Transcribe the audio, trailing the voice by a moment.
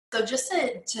So just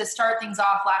to start things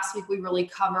off, last week we really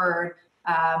covered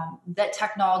that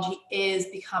technology is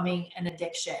becoming an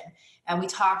addiction. And we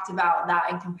talked about that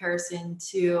in comparison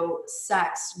to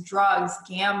sex, drugs,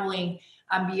 gambling,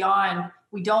 and beyond.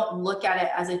 We don't look at it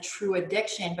as a true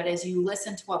addiction, but as you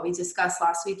listen to what we discussed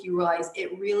last week, you realize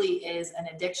it really is an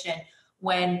addiction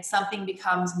when something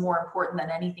becomes more important than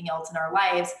anything else in our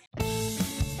lives.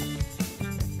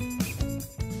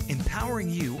 Empowering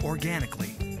you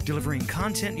organically, delivering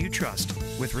content you trust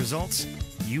with results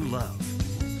you love.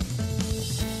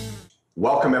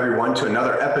 Welcome everyone to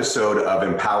another episode of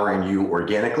Empowering You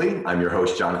Organically. I'm your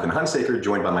host, Jonathan Hunsaker,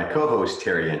 joined by my co-host,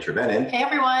 Terry Entrevenin. Hey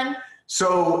everyone.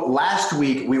 So last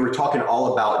week we were talking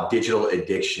all about digital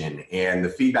addiction and the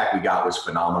feedback we got was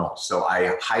phenomenal. So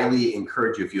I highly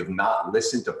encourage you, if you have not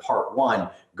listened to part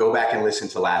one, go back and listen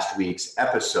to last week's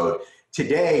episode.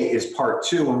 Today is part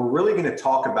two, and we're really going to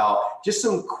talk about just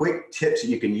some quick tips that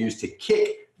you can use to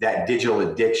kick that digital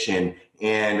addiction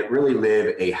and really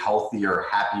live a healthier,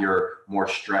 happier, more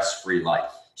stress-free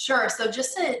life. Sure. So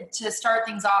just to start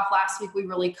things off, last week we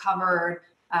really covered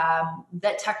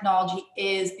that technology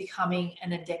is becoming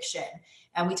an addiction.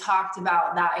 And we talked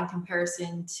about that in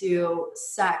comparison to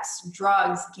sex,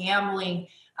 drugs, gambling,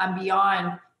 and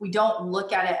beyond. We don't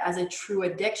look at it as a true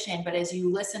addiction, but as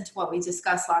you listen to what we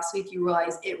discussed last week, you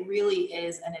realize it really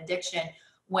is an addiction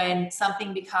when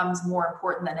something becomes more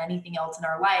important than anything else in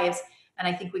our lives. And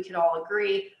I think we could all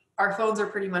agree, our phones are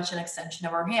pretty much an extension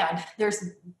of our hand. There's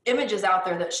images out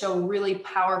there that show really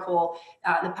powerful,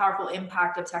 the powerful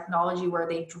impact of technology, where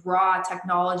they draw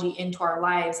technology into our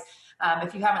lives.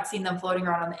 If you haven't seen them floating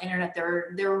around on the internet,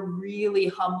 they're really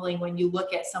humbling when you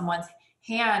look at someone's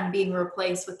hand being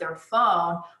replaced with their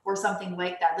phone or something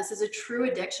like that. This is a true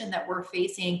addiction that we're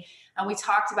facing. And we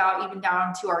talked about even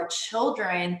down to our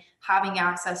children having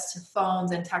access to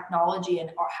phones and technology,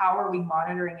 and how are we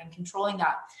monitoring and controlling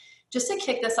that. Just to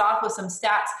kick this off with some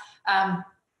stats,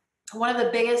 one of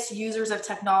the biggest users of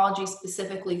technology,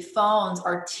 specifically phones,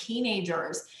 are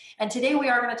teenagers. And today we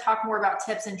are going to talk more about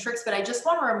tips and tricks, but I just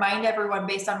want to remind everyone,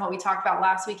 based on what we talked about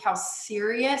last week, how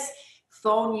serious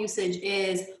phone usage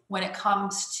is when it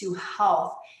comes to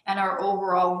health and our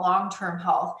overall long-term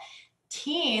health.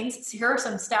 Teens, here are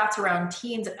some stats around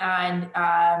teens and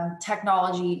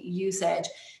technology usage.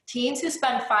 Teens who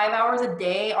spend 5 hours a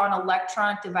day on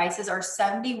electronic devices are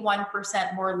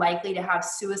 71% more likely to have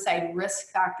suicide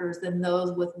risk factors than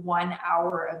those with 1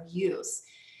 hour of use.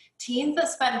 Teens that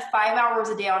spend 5 hours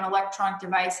a day on electronic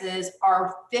devices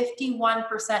are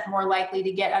 51% more likely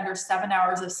to get under 7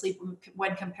 hours of sleep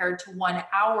when compared to 1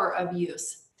 hour of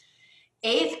use.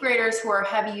 Eighth graders who are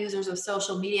heavy users of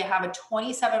social media have a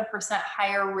 27%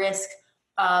 higher risk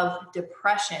of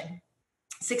depression.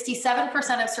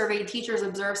 67% of surveyed teachers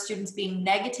observe students being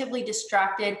negatively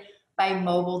distracted by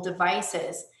mobile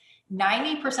devices.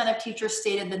 90% of teachers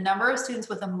stated the number of students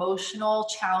with emotional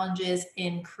challenges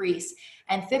increased.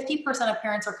 And 50% of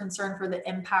parents are concerned for the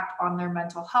impact on their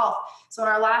mental health. So in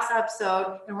our last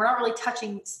episode, and we're not really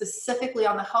touching specifically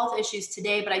on the health issues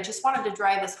today, but I just wanted to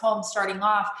drive this home starting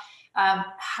off,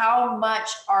 how much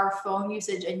our phone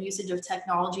usage and usage of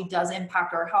technology does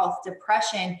impact our health.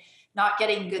 Depression, not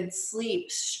getting good sleep,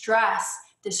 stress,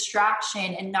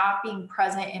 distraction, and not being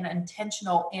present and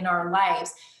intentional in our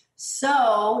lives.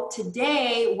 So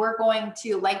today we're going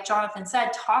to, like Jonathan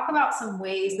said, talk about some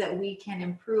ways that we can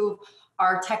improve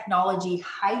our technology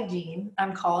hygiene,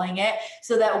 I'm calling it,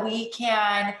 so that we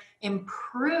can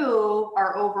improve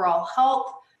our overall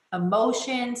health,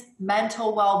 emotions,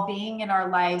 mental well-being in our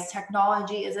lives.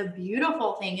 Technology is a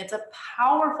beautiful thing. It's a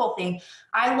powerful thing.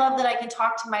 I love that I can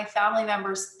talk to my family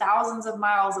members thousands of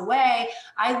miles away.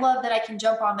 I love that I can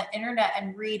jump on the internet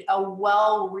and read a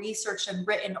well-researched and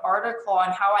written article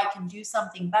on how I can do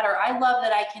something better. I love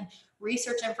that I can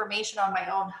research information on my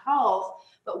own health,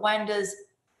 but when does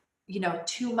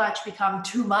too much become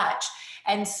too much?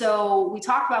 And so we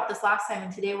talked about this last time,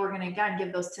 and today we're going to again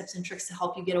give those tips and tricks to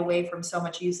help you get away from so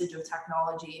much usage of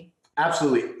technology.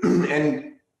 Absolutely.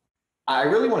 And I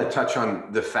really want to touch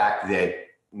on the fact that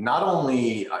not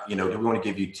only, do we want to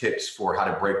give you tips for how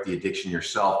to break the addiction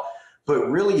yourself, but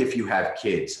really if you have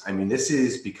kids, I mean, this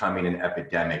is becoming an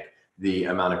epidemic, the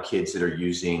amount of kids that are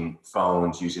using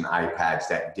phones, using iPads,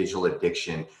 that digital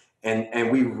addiction.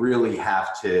 And we really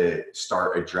have to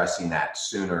start addressing that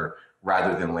sooner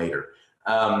rather than later.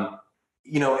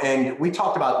 And we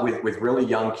talked about with really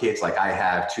young kids, like I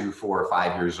have 2, 4,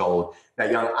 5 years old,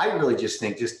 that young, I really just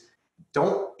think,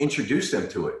 don't introduce them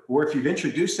to it. Or if you've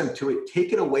introduced them to it,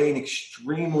 take it away and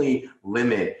extremely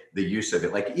limit the use of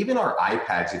it. Like even our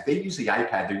iPads, if they use the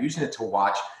iPad, they're using it to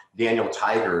watch Daniel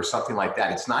Tiger or something like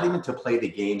that. It's not even to play the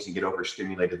games and get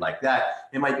overstimulated like that.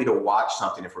 It might be to watch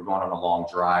something if we're going on a long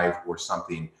drive or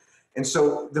something. And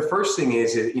so the first thing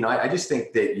is, I just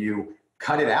think that you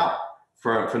cut it out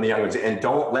from the young ones and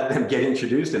don't let them get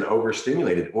introduced and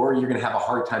overstimulated, or you're going to have a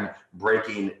hard time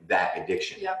breaking that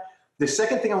addiction. Yeah. The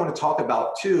second thing I want to talk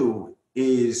about too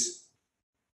is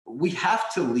we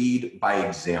have to lead by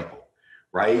example,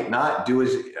 right? Not do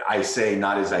as I say,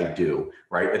 not as I do,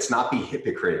 right? Let's not be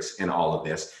hypocrites in all of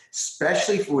this,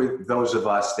 especially for those of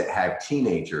us that have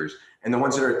teenagers and the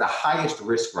ones that are at the highest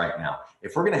risk right now.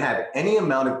 If we're going to have any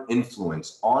amount of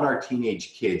influence on our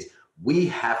teenage kids, we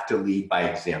have to lead by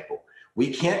example.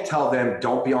 We can't tell them,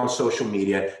 don't be on social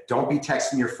media, don't be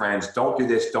texting your friends, don't do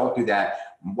this, don't do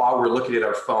that, while we're looking at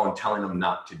our phone telling them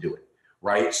not to do it,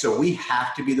 right? So we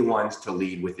have to be the ones to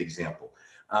lead with example.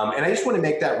 And I just want to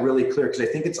make that really clear, because I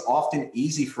think it's often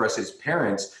easy for us as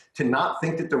parents to not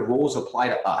think that the rules apply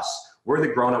to us. We're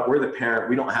the grown-up, we're the parent,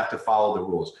 we don't have to follow the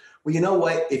rules. Well, you know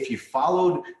what? If you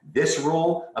followed this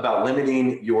rule about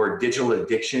limiting your digital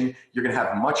addiction, you're going to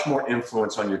have much more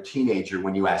influence on your teenager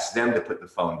when you ask them to put the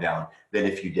phone down than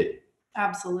if you didn't.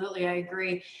 Absolutely. I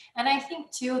agree. And I think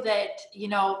too that,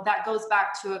 that goes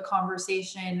back to a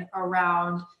conversation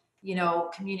around,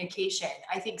 communication.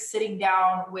 I think sitting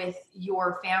down with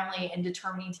your family and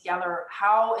determining together,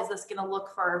 how is this going to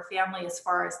look for our family as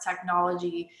far as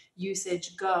technology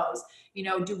usage goes?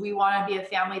 Do we want to be a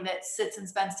family that sits and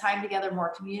spends time together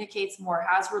more, communicates more,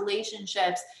 has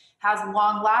relationships, has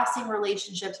long lasting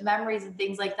relationships, memories and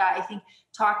things like that? I think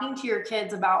talking to your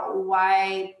kids about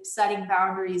why setting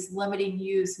boundaries, limiting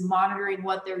use, monitoring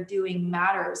what they're doing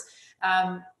matters.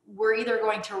 We're either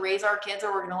going to raise our kids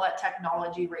or we're going to let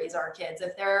technology raise our kids.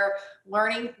 If they're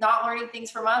not learning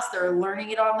things from us, they're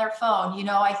learning it on their phone.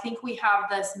 I think we have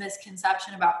this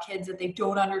misconception about kids that they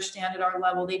don't understand at our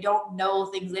level. They don't know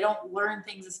things. They don't learn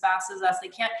things as fast as us. They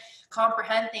can't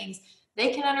comprehend things.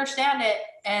 They can understand it,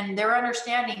 and their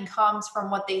understanding comes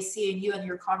from what they see in you and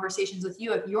your conversations with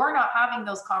you. If you're not having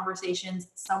those conversations,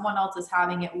 someone else is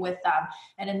having it with them.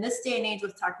 And in this day and age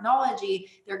with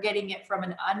technology, they're getting it from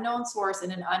an unknown source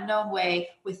in an unknown way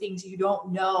with things you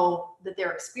don't know that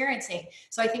they're experiencing.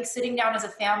 So I think sitting down as a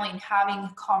family and having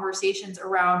conversations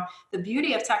around the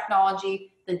beauty of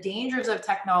technology, the dangers of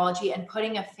technology, and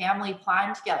putting a family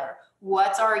plan together.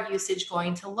 What's our usage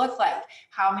going to look like?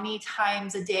 How many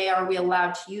times a day are we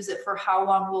allowed to use it? For how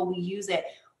long will we use it?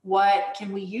 What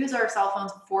can we use our cell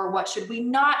phones for? What should we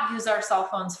not use our cell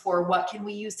phones for? What can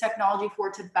we use technology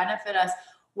for to benefit us?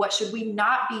 What should we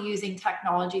not be using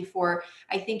technology for?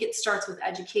 I think it starts with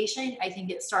education. I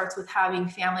think it starts with having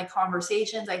family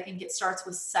conversations. I think it starts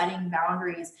with setting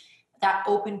boundaries. That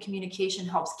open communication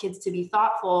helps kids to be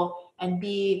thoughtful and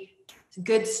be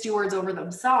good stewards over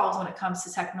themselves when it comes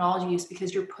to technology use,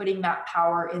 because you're putting that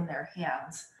power in their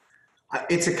hands.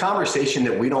 It's a conversation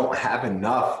that we don't have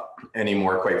enough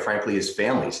anymore, quite frankly, as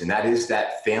families. And that is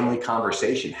that family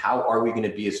conversation. How are we going to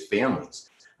be as families?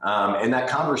 And that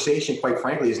conversation, quite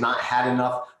frankly, is not had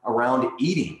enough around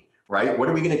eating, right? What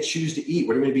are we going to choose to eat?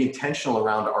 What are we going to be intentional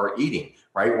around our eating,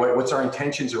 right? What's our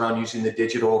intentions around using the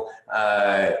digital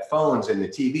phones and the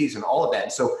TVs and all of that?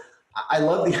 And so I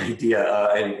love the idea,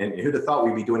 and who'd have thought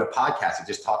we'd be doing a podcast that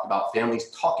just talked about families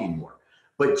talking more.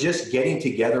 But just getting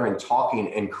together and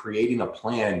talking and creating a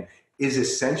plan is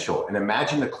essential. And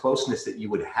imagine the closeness that you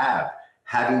would have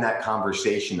having that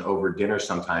conversation over dinner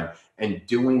sometime and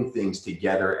doing things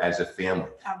together as a family.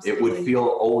 Absolutely. It would feel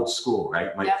old school, right?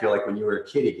 It might feel like when you were a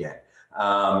kid again.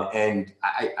 And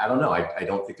I don't know. I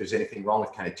don't think there's anything wrong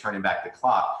with kind of turning back the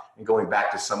clock and going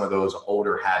back to some of those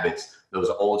older habits, those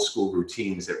old school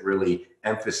routines that really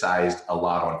emphasized a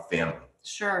lot on family.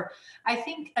 Sure. I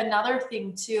think another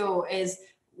thing too is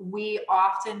we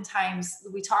talked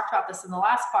about this in the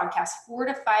last podcast, 4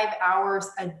 to 5 hours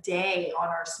a day on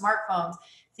our smartphones.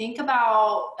 Think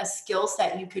about a skill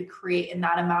set you could create in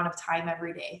that amount of time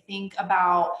every day. Think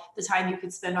about the time you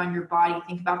could spend on your body.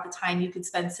 Think about the time you could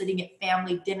spend sitting at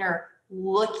family dinner,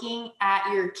 looking at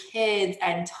your kids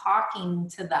and talking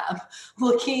to them,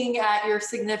 looking at your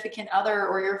significant other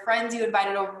or your friends you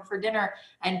invited over for dinner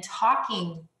and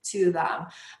talking to them.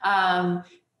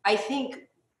 I think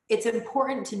it's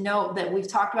important to note that we've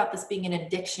talked about this being an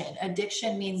addiction.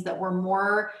 Addiction means that we're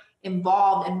more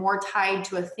involved and more tied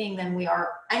to a thing than we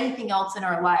are anything else in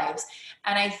our lives.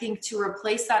 And I think to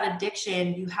replace that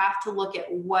addiction, you have to look at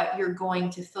what you're going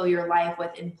to fill your life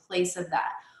with in place of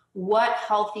that. What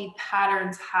healthy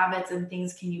patterns, habits, and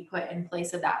things can you put in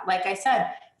place of that? Like I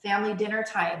said, family dinner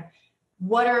time.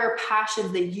 What are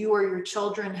passions that you or your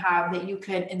children have that you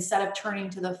could, instead of turning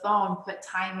to the phone, put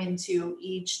time into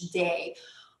each day?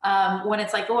 When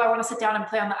it's like, oh, I want to sit down and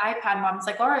play on the iPad, mom's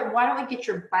like, all right, why don't we get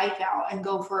your bike out and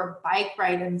go for a bike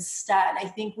ride instead? I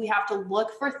think we have to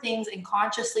look for things and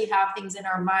consciously have things in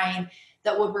our mind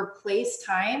that would replace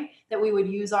time that we would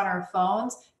use on our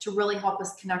phones to really help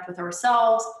us connect with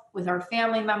ourselves, with our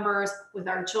family members, with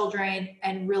our children,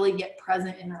 and really get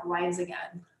present in our lives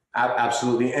again.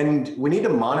 Absolutely. And we need to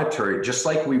monitor it just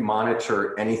like we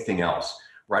monitor anything else,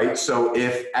 right? So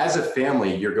if as a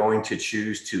family, you're going to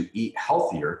choose to eat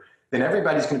healthier, then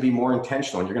everybody's going to be more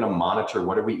intentional, and you're going to monitor,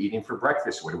 what are we eating for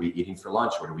breakfast? What are we eating for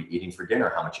lunch? What are we eating for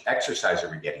dinner? How much exercise are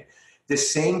we getting? The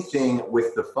same thing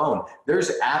with the phone.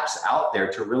 There's apps out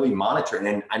there to really monitor.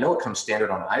 And I know it comes standard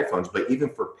on iPhones, but even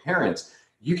for parents,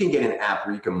 you can get an app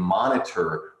where you can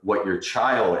monitor what your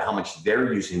child, how much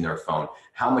they're using their phone,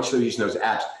 how much they're using those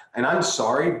apps. And I'm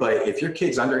sorry, but if your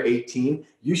kid's under 18,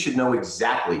 you should know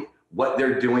exactly what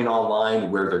they're doing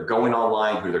online, where they're going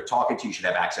online, who they're talking to. You should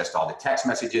have access to all the text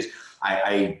messages.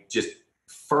 I just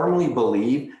firmly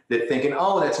believe that thinking,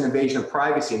 oh, that's an invasion of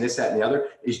privacy and this, that, and the other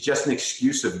is just an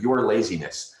excuse of your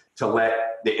laziness to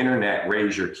let the internet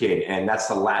raise your kid. And that's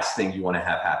the last thing you want to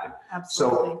have happen.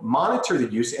 Absolutely. So monitor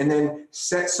the use and then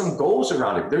set some goals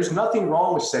around it. There's nothing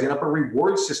wrong with setting up a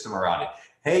reward system around it.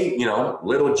 Hey,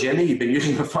 little Jimmy, you've been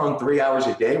using the phone 3 hours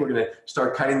a day. We're going to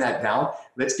start cutting that down.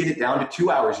 Let's get it down to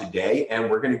 2 hours a day. And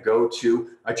we're going to go to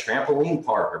a trampoline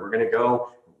park, or we're going to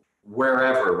go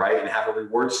wherever, right? And have a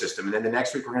reward system. And then the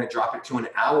next week, we're going to drop it to an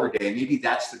hour a day. And maybe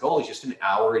that's the goal, is just an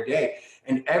hour a day.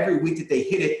 And every week that they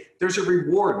hit it, there's a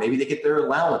reward. Maybe they get their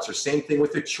allowance, or same thing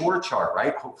with the chore chart,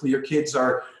 right? Hopefully your kids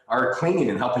are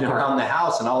cleaning and helping around the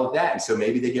house and all of that. And so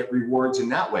maybe they get rewards in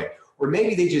that way. Or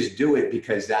maybe they just do it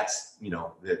because that's,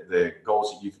 the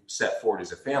goals that you've set forward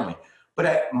as a family.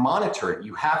 But monitor it.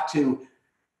 You have to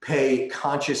pay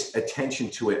conscious attention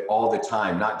to it all the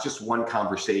time, not just one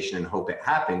conversation and hope it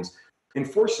happens.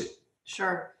 Enforce it.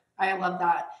 Sure. I love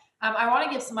that. I want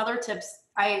to give some other tips.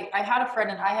 I had a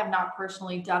friend, and I have not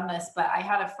personally done this, but I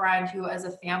had a friend who, as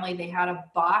a family, they had a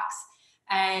box,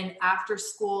 and after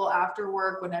school, after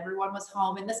work, when everyone was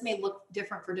home, and this may look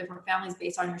different for different families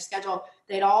based on your schedule,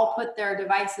 they'd all put their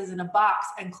devices in a box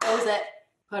and close it,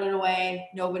 put it away.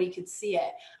 Nobody could see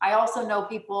it. I also know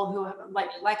people who,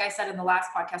 like I said in the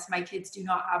last podcast, my kids do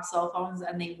not have cell phones,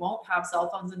 and they won't have cell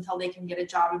phones until they can get a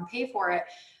job and pay for it.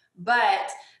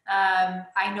 But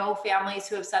I know families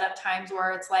who have set up times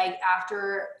where it's like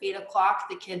after 8 o'clock,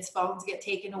 the kids' phones get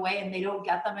taken away and they don't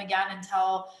get them again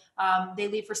until they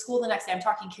leave for school the next day. I'm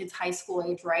talking kids high school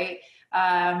age, right?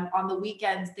 On the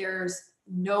weekends, there's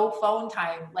no phone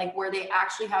time, like where they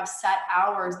actually have set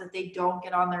hours that they don't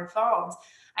get on their phones.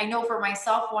 I know for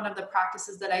myself, one of the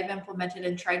practices that I've implemented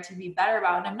and tried to be better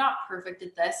about, and I'm not perfect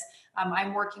at this,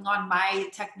 I'm working on my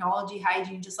technology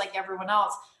hygiene just like everyone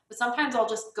else. But sometimes I'll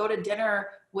just go to dinner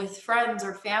with friends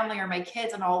or family or my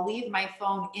kids, and I'll leave my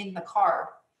phone in the car,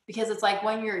 because it's like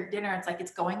when you're at dinner, it's like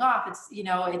it's going off.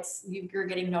 It's, you're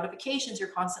getting notifications, you're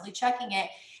constantly checking it.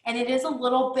 And it is a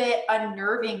little bit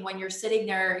unnerving when you're sitting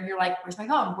there and you're like, where's my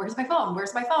phone? Where's my phone?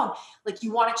 Where's my phone? Like,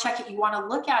 you want to check it, you want to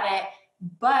look at it,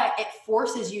 but it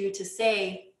forces you to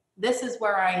say, this is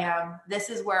where I am. This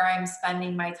is where I'm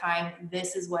spending my time.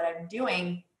 This is what I'm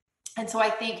doing. And so I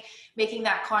think making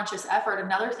that conscious effort,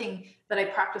 another thing that I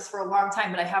practiced for a long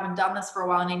time, but I haven't done this for a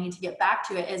while and I need to get back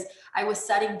to it, is I was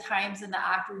setting times in the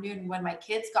afternoon when my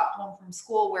kids got home from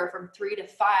school, where from 3 to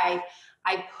 5,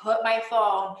 I put my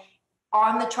phone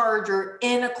on the charger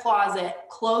in a closet,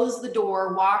 closed the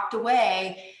door, walked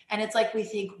away. And it's like, we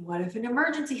think, what if an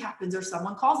emergency happens or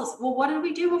someone calls us? Well, what did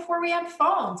we do before we had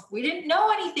phones? We didn't know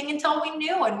anything until we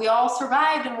knew, and we all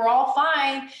survived and we're all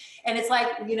fine. And it's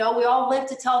like, we all live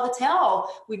to tell the tale.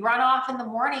 We'd run off in the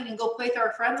morning and go play with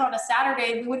our friends on a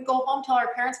Saturday, and we would go home till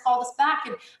our parents called us back.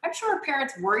 And I'm sure our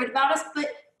parents worried about us, but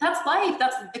that's life.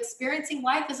 That's experiencing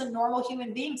life as a normal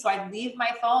human being. So I'd leave my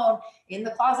phone in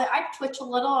the closet. I'd twitch a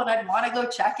little and I'd want to go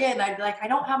check it. And I'd be like, I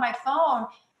don't have my phone.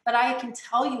 But I can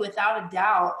tell you without a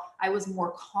doubt, I was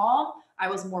more calm. I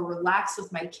was more relaxed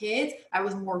with my kids. I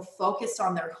was more focused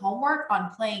on their homework,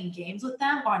 on playing games with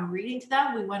them, on reading to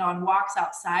them. We went on walks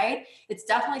outside. It's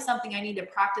definitely something I need to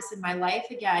practice in my life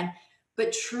again.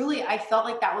 But truly, I felt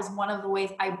like that was one of the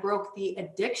ways I broke the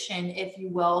addiction, if you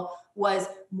will, was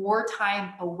more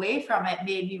time away from it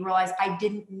made me realize I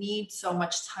didn't need so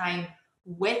much time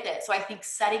with it. So I think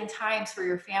setting times for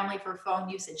your family for phone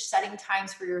usage, setting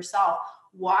times for yourself,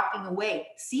 walking away,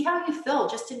 see how you feel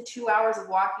just in 2 hours of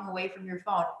walking away from your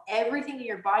phone. Everything in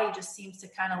your body just seems to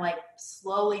kind of like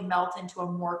slowly melt into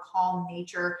a more calm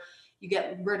nature. You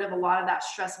get rid of a lot of that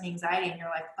stress and anxiety, and you're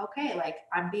like, okay, like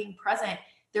I'm being present.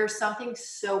 there's something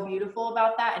so beautiful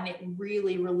about that. And it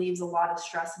really relieves a lot of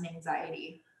stress and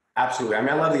anxiety. Absolutely. I mean,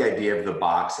 I love the idea of the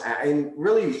box. And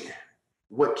really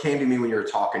what came to me when you were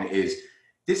talking is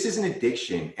this is an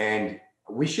addiction, and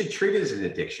we should treat it as an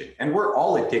addiction. And we're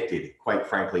all addicted, quite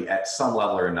frankly, at some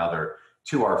level or another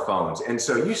to our phones. And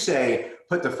so you say,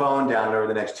 put the phone down, and over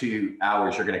the next 2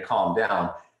 hours, you're going to calm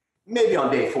down. Maybe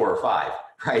on day 4 or 5,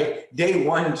 right? Day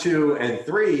 1, 2, and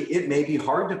 3, it may be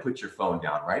hard to put your phone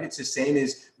down, right? It's the same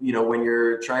as, when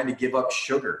you're trying to give up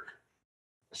sugar,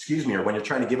 or when you're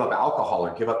trying to give up alcohol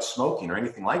or give up smoking or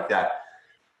anything like that.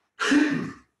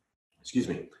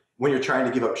 When you're trying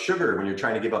to give up sugar, when you're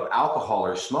trying to give up alcohol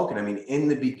or smoking, I mean, in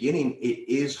the beginning, it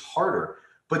is harder.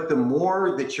 But the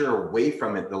more that you're away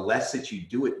from it, the less that you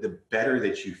do it, the better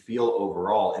that you feel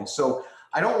overall. And so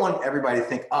I don't want everybody to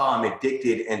think, oh, I'm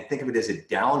addicted, and think of it as a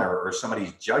downer or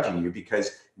somebody's judging you, because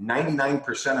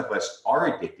 99% of us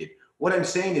are addicted. What I'm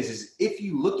saying is if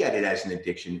you look at it as an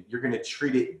addiction, you're going to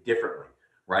treat it differently,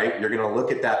 right? You're going to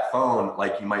look at that phone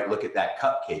like you might look at that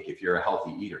cupcake if you're a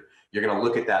healthy eater. You're going to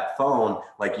look at that phone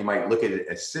like you might look at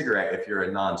a cigarette if you're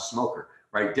a non-smoker,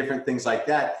 right? Different things like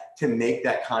that to make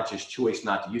that conscious choice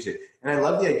not to use it. And I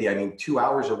love the idea. I mean, 2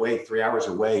 hours away, 3 hours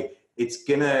away,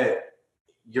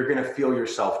 you're going to feel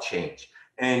yourself change.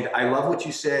 And I love what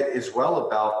you said as well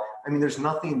about, I mean, there's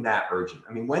nothing that urgent.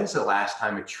 I mean, when's the last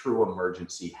time a true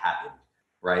emergency happened,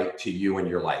 right, to you in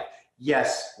your life?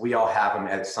 Yes, we all have them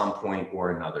at some point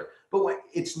or another, but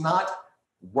it's not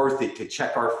worth it to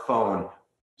check our phone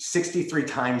 63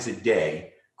 times a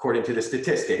day, according to the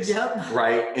statistics,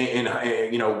 right?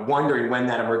 And wondering when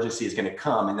that emergency is going to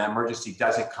come, and that emergency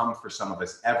doesn't come for some of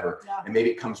us ever, and maybe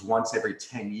it comes once every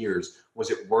 10 years. Was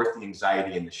it worth the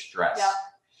anxiety and the stress?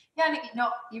 Yeah, and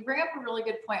you bring up a really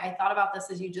good point. I thought about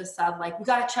this as you just said, like, we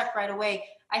got to check right away.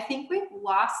 I think we've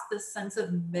lost this sense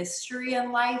of mystery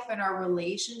in life and our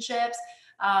relationships.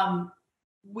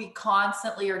 We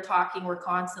constantly are talking, we're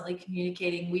constantly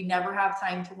communicating. We never have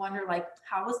time to wonder, like,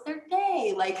 how was their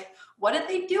day? Like, what did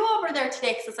they do over there today?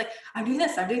 Because it's like, I'm doing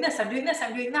this, I'm doing this, I'm doing this,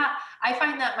 I'm doing that. I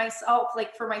find that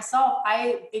for myself,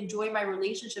 I enjoy my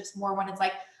relationships more when it's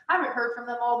like, I haven't heard from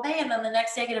them all day, and then the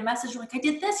next day I get a message like, I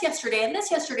did this yesterday and this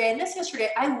yesterday and this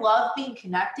yesterday. I love being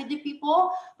connected to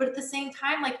people, but at the same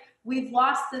time, like, we've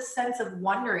lost this sense of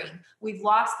wondering. We've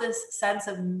lost this sense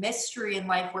of mystery in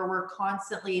life where we're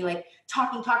constantly like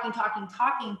talking.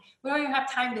 We don't even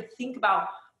have time to think about,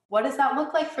 what does that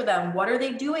look like for them? What are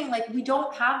they doing? Like, we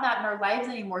don't have that in our lives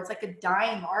anymore. It's like a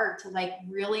dying art to like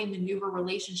really maneuver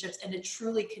relationships in a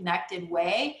truly connected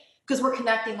way, because we're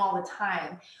connecting all the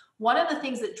time. One of the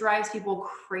things that drives people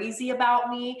crazy about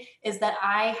me is that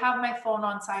I have my phone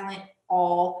on silent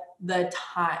all the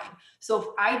time. So if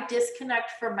I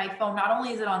disconnect from my phone, not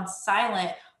only is it on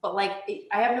silent, but like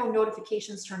I have no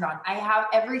notifications turned on. I have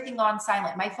everything on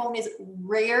silent. My phone is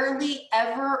rarely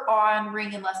ever on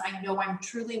ring unless I know I'm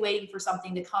truly waiting for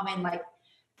something to come in, like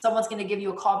someone's going to give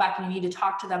you a call back and you need to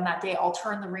talk to them that day. I'll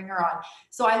turn the ringer on.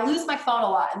 So I lose my phone a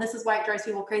lot. And this is why it drives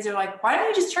people crazy. They're like, why don't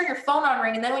you just turn your phone on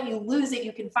ring? And then when you lose it,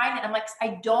 you can find it. I'm like,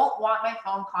 I don't want my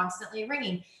phone constantly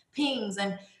ringing, pings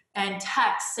and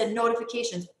texts and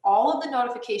notifications. All of the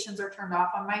notifications are turned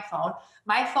off on my phone.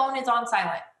 My phone is on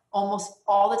silent almost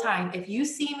all the time. If you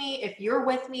see me, if you're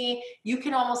with me, you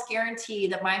can almost guarantee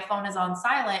that my phone is on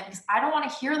silent, because I don't want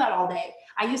to hear that all day.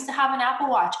 I used to have an Apple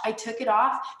Watch. I took it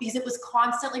off because it was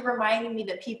constantly reminding me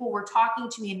that people were talking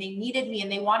to me and they needed me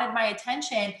and they wanted my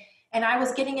attention. And I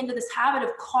was getting into this habit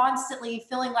of constantly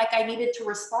feeling like I needed to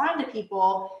respond to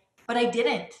people, but I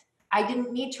didn't. I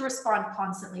didn't need to respond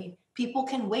constantly. People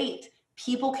can wait.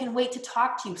 People can wait to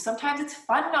talk to you. Sometimes it's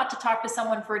fun not to talk to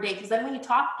someone for a day, because then when you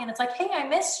talk again, it's like, hey, I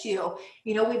missed you.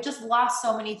 You know, we've just lost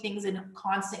so many things in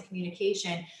constant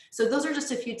communication. So those are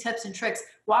just a few tips and tricks.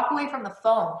 Walk away from the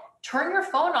phone. Turn your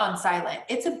phone on silent.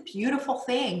 It's a beautiful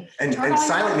thing. And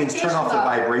silent means turn off the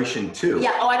vibration too.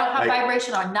 Yeah. Oh, I don't have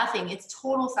vibration on, nothing. It's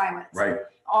total silence. Right.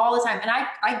 All the time. And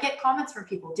I get comments from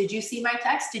people. Did you see my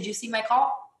text? Did you see my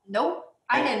call? Nope.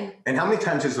 I didn't. And how many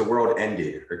times has the world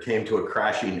ended or came to a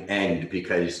crashing end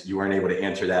because you weren't able to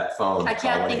answer that phone? I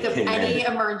can't think of any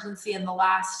emergency in the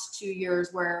last 2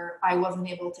 years where I wasn't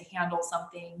able to handle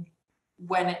something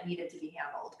when it needed to be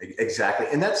handled. Exactly.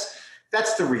 And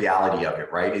that's the reality of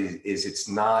it, right? Is it's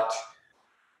not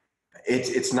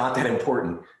that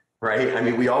important, right? I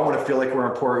mean, we all want to feel like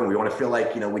we're important. We want to feel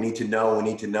like, we need to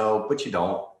know, but you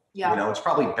don't. Yeah. It's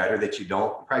probably better that you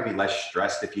don't. You'd probably be less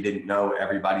stressed if you didn't know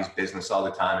everybody's business all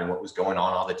the time and what was going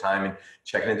on all the time and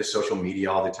checking into social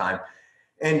media all the time.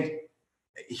 And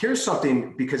here's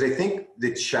something, because I think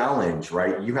the challenge,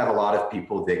 right? You have a lot of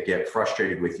people that get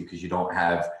frustrated with you because you don't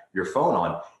have your phone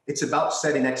on. It's about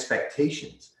setting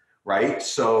expectations, right?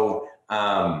 So,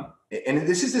 and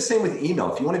this is the same with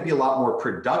email. If you want to be a lot more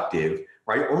productive,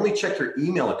 right, only check your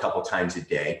email a couple times a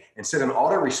day and set an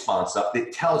auto response up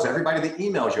that tells everybody that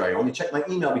emails you, I only check my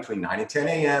email between 9 and 10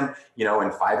 a.m.,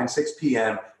 and 5 and 6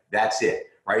 p.m. That's it,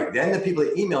 right? Then the people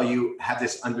that email you have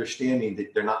this understanding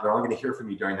that they're only going to hear from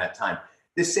you during that time.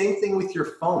 The same thing with your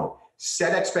phone.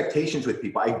 Set expectations with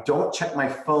people. I don't check my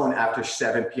phone after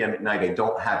 7 p.m. at night. I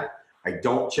don't have it. I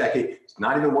don't check it. It's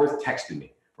not even worth texting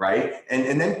me, right?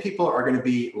 And then people are going to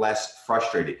be less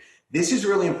frustrated. This is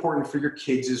really important for your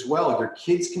kids as well. Your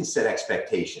kids can set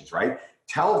expectations, right?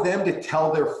 Tell them to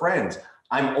tell their friends,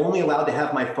 I'm only allowed to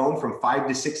have my phone from 5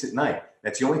 to 6 at night.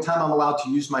 That's the only time I'm allowed to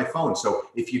use my phone. So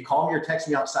if you call me or text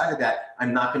me outside of that,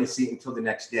 I'm not going to see it until the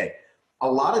next day.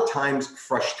 A lot of times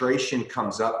frustration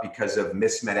comes up because of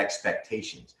mismet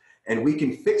expectations, and we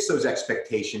can fix those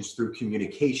expectations through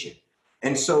communication.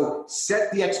 And so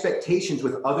set the expectations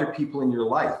with other people in your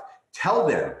life. Tell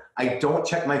them, I don't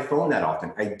check my phone that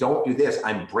often. I don't do this.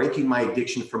 I'm breaking my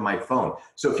addiction from my phone.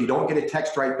 So if you don't get a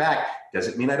text right back,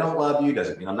 doesn't mean I don't love you,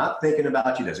 doesn't mean I'm not thinking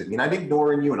about you, doesn't mean I'm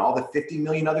ignoring you, and all the 50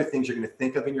 million other things you're going to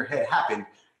think of in your head happened.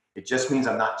 It just means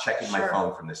I'm not checking my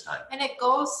phone from this time. And it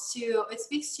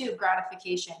speaks to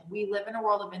gratification. We live in a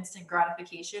world of instant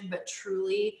gratification, but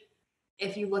truly,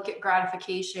 if you look at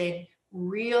gratification,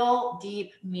 real,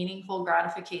 deep, meaningful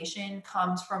gratification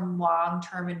comes from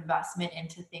long-term investment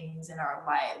into things in our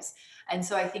lives. And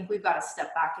so I think we've got to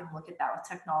step back and look at that with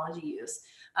technology use.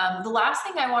 The last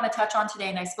thing I want to touch on today,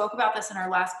 and I spoke about this in our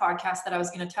last podcast that I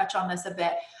was going to touch on this a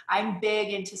bit. I'm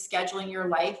big into scheduling your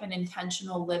life and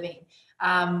intentional living.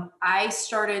 I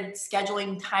started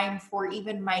scheduling time for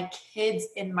even my kids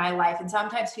in my life. And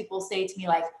sometimes people say to me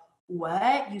like,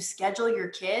 what? You schedule your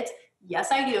kids? Yes,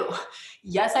 I do.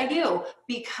 Yes, I do.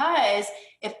 Because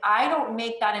if I don't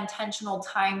make that intentional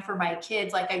time for my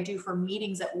kids, like I do for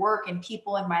meetings at work and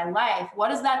people in my life, what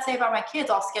does that say about my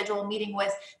kids? I'll schedule a meeting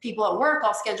with people at work.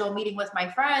 I'll schedule a meeting with my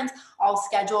friends. I'll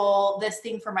schedule this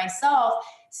thing for myself.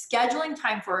 Scheduling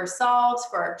time for ourselves,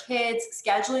 for our kids,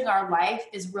 scheduling our life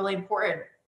is really important.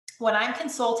 When I'm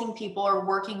consulting people or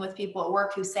working with people at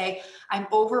work who say, I'm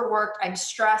overworked, I'm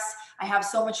stressed, I have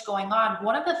so much going on,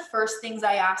 one of the first things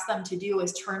I ask them to do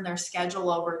is turn their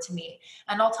schedule over to me.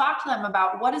 And I'll talk to them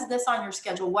about, what is this on your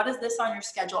schedule? What is this on your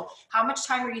schedule? How much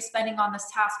time are you spending on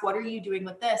this task? What are you doing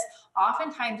with this?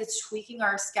 Oftentimes it's tweaking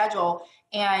our schedule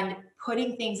and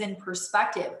putting things in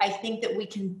perspective. I think that we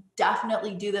can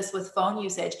definitely do this with phone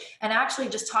usage. And actually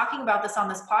just talking about this on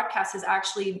this podcast has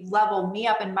actually leveled me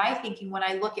up in my thinking when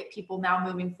I look at people now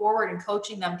moving forward and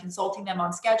coaching them, consulting them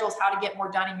on schedules, how to get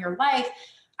more done in your life.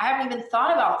 I haven't even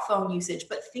thought about phone usage,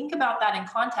 but think about that in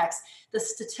context. The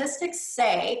statistics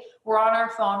say we're on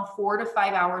our phone 4 to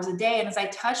 5 hours a day. And as I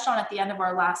touched on at the end of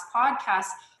our last podcast,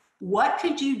 what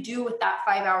could you do with that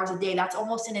 5 hours a day? That's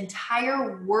almost an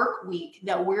entire work week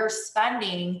that we're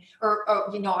spending, or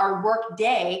our work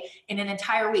day in an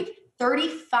entire week,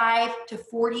 35 to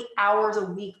 40 hours a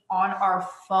week on our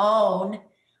phone.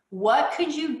 What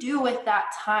could you do with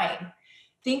that time?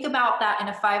 Think about that in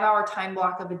a 5-hour time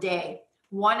block of a day.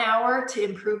 1 hour to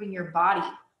improving your body,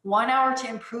 1 hour to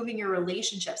improving your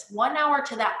relationships, 1 hour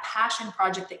to that passion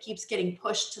project that keeps getting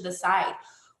pushed to the side,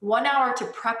 1 hour to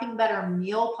prepping better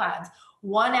meal plans,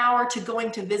 1 hour to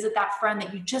going to visit that friend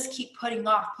that you just keep putting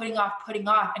off.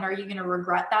 And are you going to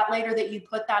regret that later that you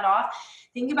put that off?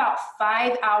 Think about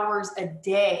 5 hours a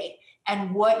day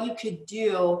and what you could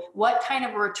do, what kind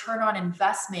of a return on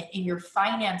investment in your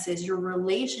finances, your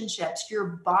relationships,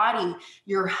 your body,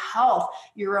 your health,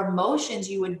 your emotions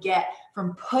you would get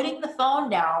from putting the phone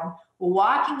down,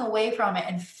 walking away from it,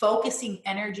 and focusing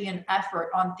energy and effort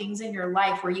on things in your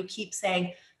life where you keep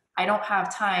saying, I don't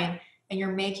have time, and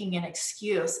you're making an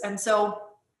excuse. And so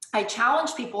I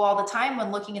challenge people all the time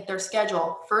when looking at their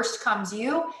schedule. First comes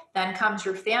you, then comes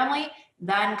your family,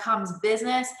 then comes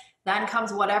business, then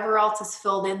comes whatever else is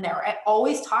filled in there. I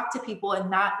always talk to people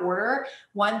in that order.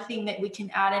 One thing that we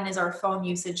can add in is our phone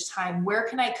usage time. Where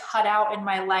can I cut out in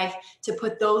my life to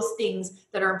put those things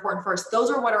that are important first?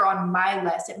 Those are what are on my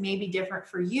list. It may be different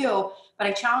for you, but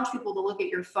I challenge people to look at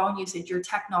your phone usage, your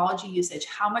technology usage.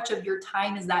 How much of your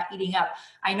time is that eating up?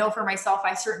 I know for myself,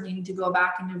 I certainly need to go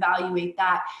back and evaluate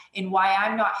that and why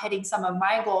I'm not hitting some of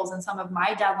my goals and some of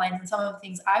my deadlines and some of the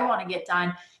things I want to get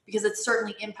done, because it's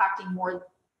certainly impacting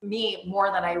me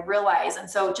more than I realize. And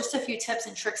so just a few tips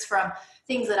and tricks from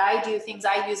things that I do, things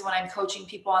I use when I'm coaching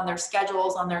people on their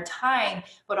schedules, on their time,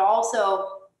 but also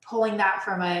pulling that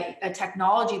from a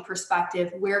technology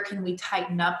perspective. Where can we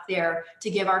tighten up there to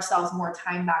give ourselves more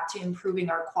time back to improving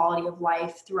our quality of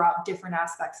life throughout different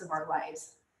aspects of our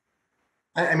lives?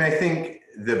 I mean, I think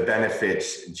the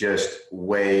benefits just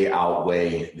way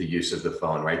outweigh the use of the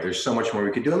phone, right? There's so much more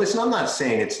we could do. And listen, I'm not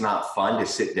saying it's not fun to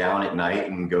sit down at night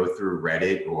and go through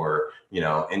Reddit or,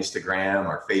 Instagram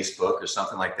or Facebook or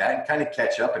something like that and kind of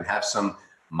catch up and have some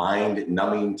mind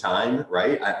numbing time,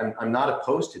 right? I'm not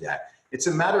opposed to that. It's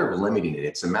a matter of limiting it.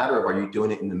 It's a matter of, are you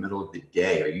doing it in the middle of the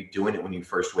day? Are you doing it when you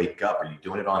first wake up? Are you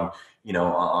doing it on,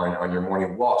 on your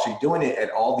morning walks? Are you doing it at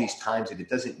all these times that it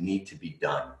doesn't need to be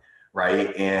done?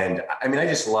 Right. And I mean, I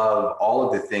just love all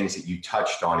of the things that you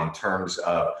touched on in terms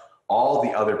of all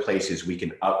the other places we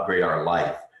can upgrade our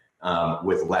life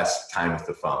with less time with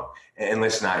the phone. And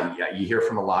listen, you hear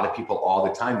from a lot of people all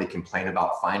the time. They complain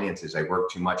about finances. I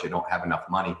work too much. I don't have enough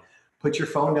money. Put your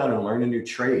phone down and learn a new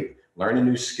trade, learn a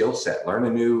new skill set, learn a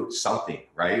new something,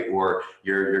 right? Or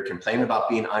you're complaining about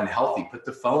being unhealthy. Put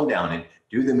the phone down and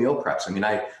do the meal preps. I mean,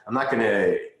 I'm not going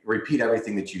to repeat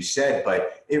everything that you said,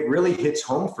 but it really hits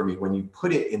home for me when you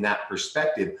put it in that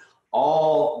perspective,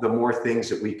 all the more things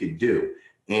that we could do.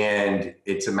 And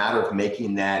it's a matter of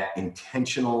making that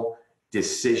intentional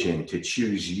decision to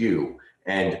choose you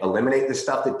and eliminate the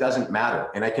stuff that doesn't matter.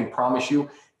 And I can promise you,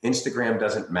 Instagram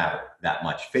doesn't matter that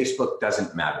much. Facebook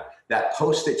doesn't matter. That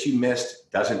post that you missed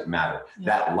doesn't matter. Yeah.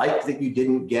 That like that you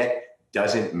didn't get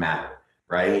doesn't matter.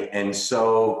 Right. And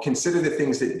so consider the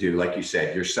things that do, like you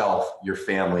said, yourself, your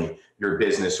family, your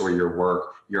business or your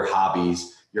work, your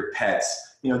hobbies, your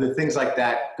pets, the things like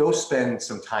that. Go spend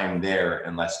some time there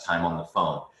and less time on the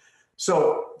phone.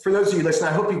 So for those of you listening,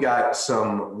 I hope you got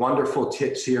some wonderful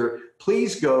tips here.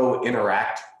 Please go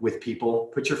interact with people,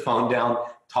 put your phone down,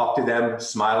 talk to them,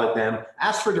 smile at them,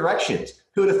 ask for directions.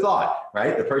 Who would have thought,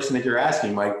 right? The person that you're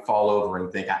asking might fall over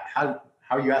and think, how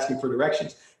are you asking for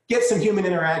directions? Get some human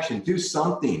interaction, do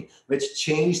something. Let's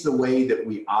change the way that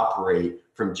we operate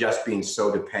from just being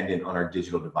so dependent on our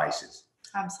digital devices.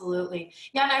 Absolutely.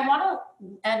 Yeah. And I want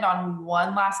to end on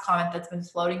one last comment that's been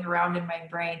floating around in my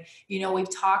brain.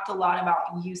 We've talked a lot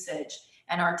about usage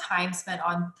and our time spent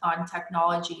on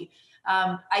technology.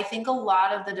 I think a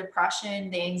lot of the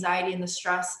depression, the anxiety, and the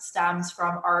stress stems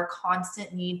from our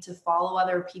constant need to follow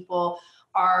other people,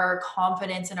 our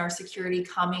confidence and our security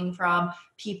coming from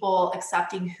people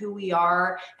accepting who we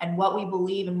are and what we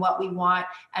believe and what we want.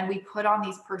 And we put on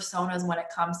these personas when it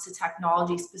comes to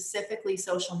technology, specifically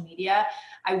social media.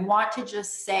 I want to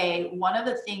just say, one of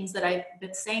the things that I've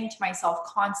been saying to myself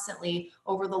constantly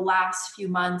over the last few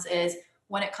months is,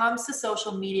 when it comes to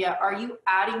social media, are you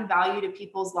adding value to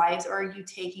people's lives or are you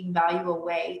taking value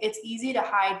away? It's easy to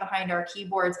hide behind our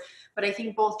keyboards, but I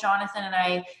think both Jonathan and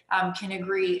I can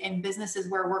agree, in businesses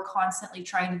where we're constantly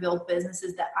trying to build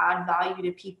businesses that add value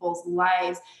to people's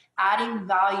lives, adding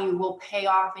value will pay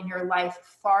off in your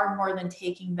life far more than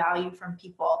taking value from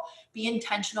people. Be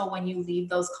intentional when you leave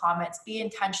those comments. Be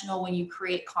intentional when you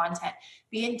create content.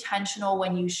 Be intentional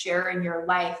when you share in your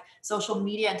life. Social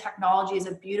media and technology is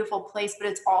a beautiful place, but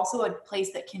it's also a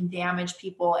place that can damage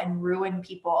people and ruin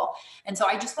people. And so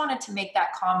I just wanted to make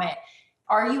that comment.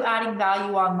 Are you adding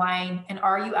value online, and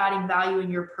are you adding value in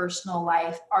your personal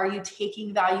life? Are you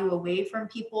taking value away from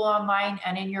people online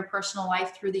and in your personal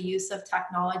life through the use of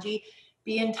technology?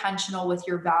 Be intentional with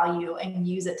your value and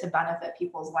use it to benefit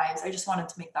people's lives. I just wanted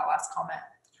to make that last comment.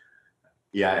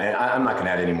 Yeah, and I'm not going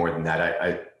to add any more than that.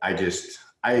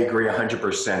 I agree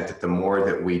 100% that the more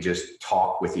that we just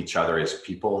talk with each other as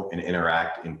people and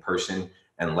interact in person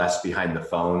and less behind the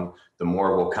phone, the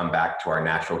more we'll come back to our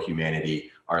natural humanity.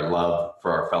 Our love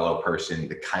for our fellow person,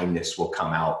 the kindness will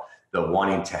come out, the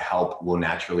wanting to help will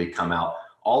naturally come out.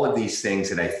 All of these things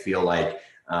that I feel like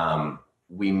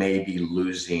we may be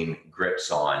losing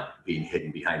grips on, being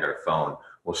hidden behind our phone,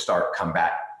 will start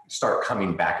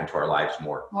coming back into our lives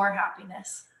more. More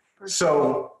happiness.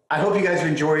 So I hope you guys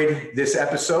enjoyed this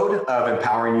episode of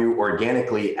Empowering You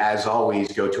Organically. As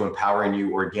always, go to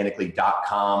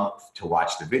empoweringyouorganically.com to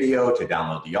watch the video, to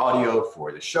download the audio,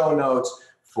 for the show notes,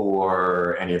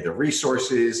 for any of the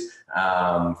resources,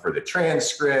 for the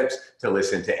transcripts, to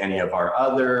listen to any of our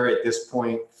other, at this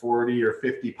point, 40 or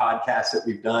 50 podcasts that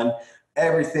we've done.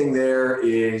 Everything there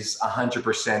is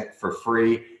 100% for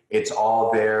free. It's all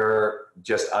there,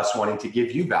 just us wanting to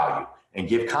give you value and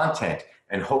give content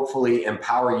and hopefully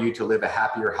empower you to live a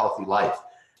happier, healthy life.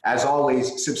 As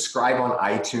always, subscribe on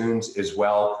iTunes as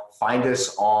well. Find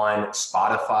us on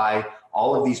Spotify,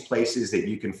 all of these places that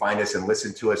you can find us and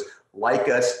listen to us. Like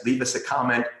us, leave us a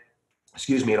comment.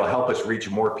 It'll help us reach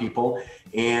more people.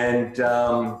 And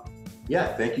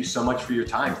thank you so much for your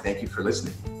time. Thank you for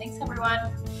listening. Thanks, everyone.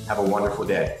 Have a wonderful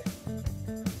day.